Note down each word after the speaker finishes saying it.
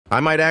I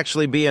might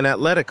actually be an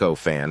Atletico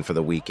fan for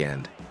the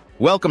weekend.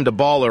 Welcome to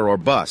Baller or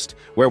Bust,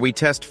 where we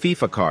test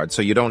FIFA cards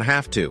so you don't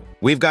have to.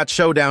 We've got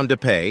Showdown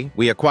Depay.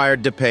 We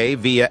acquired Depay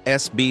via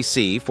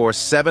SBC for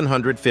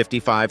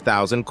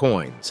 755,000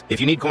 coins. If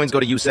you need coins, go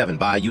to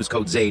U7. Use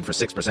code ZADE for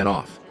 6%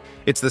 off.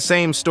 It's the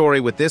same story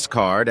with this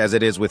card as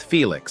it is with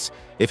Felix.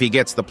 If he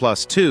gets the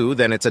 +2,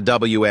 then it's a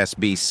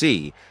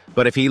WSBC,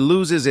 but if he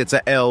loses, it's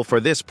a L for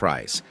this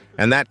price.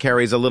 And that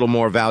carries a little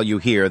more value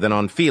here than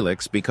on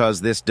Felix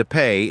because this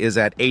Depay is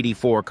at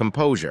 84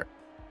 composure.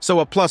 So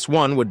a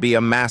 +1 would be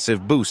a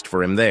massive boost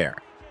for him there.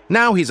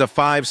 Now he's a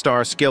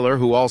 5-star skiller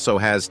who also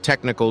has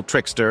technical,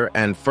 trickster,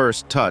 and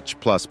first touch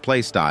plus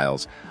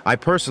playstyles. I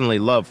personally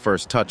love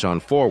first touch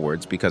on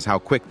forwards because how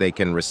quick they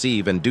can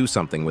receive and do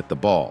something with the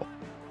ball.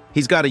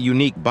 He's got a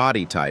unique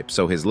body type,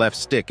 so his left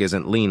stick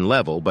isn't lean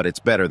level, but it's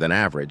better than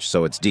average,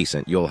 so it's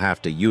decent. You'll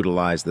have to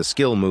utilize the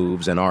skill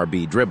moves and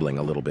RB dribbling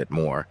a little bit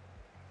more.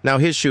 Now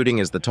his shooting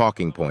is the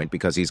talking point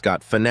because he's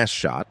got finesse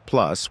shot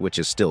plus, which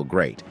is still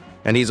great.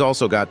 And he's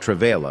also got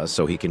Trivela,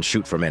 so he can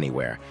shoot from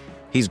anywhere.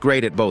 He's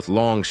great at both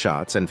long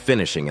shots and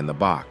finishing in the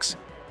box.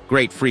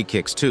 Great free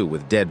kicks too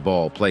with dead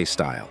ball play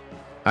style.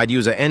 I'd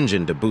use an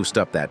engine to boost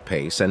up that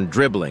pace, and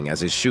dribbling as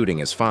his shooting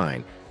is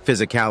fine.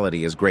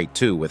 Physicality is great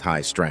too with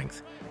high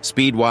strength.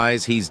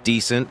 Speed-wise, he's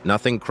decent,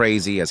 nothing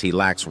crazy as he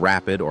lacks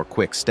rapid or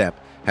quick step.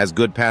 Has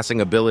good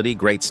passing ability,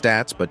 great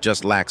stats, but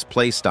just lacks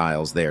play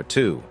styles there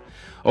too.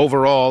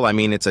 Overall, I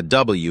mean, it's a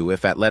W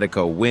if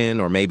Atletico win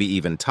or maybe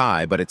even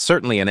tie, but it's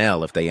certainly an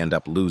L if they end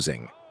up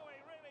losing.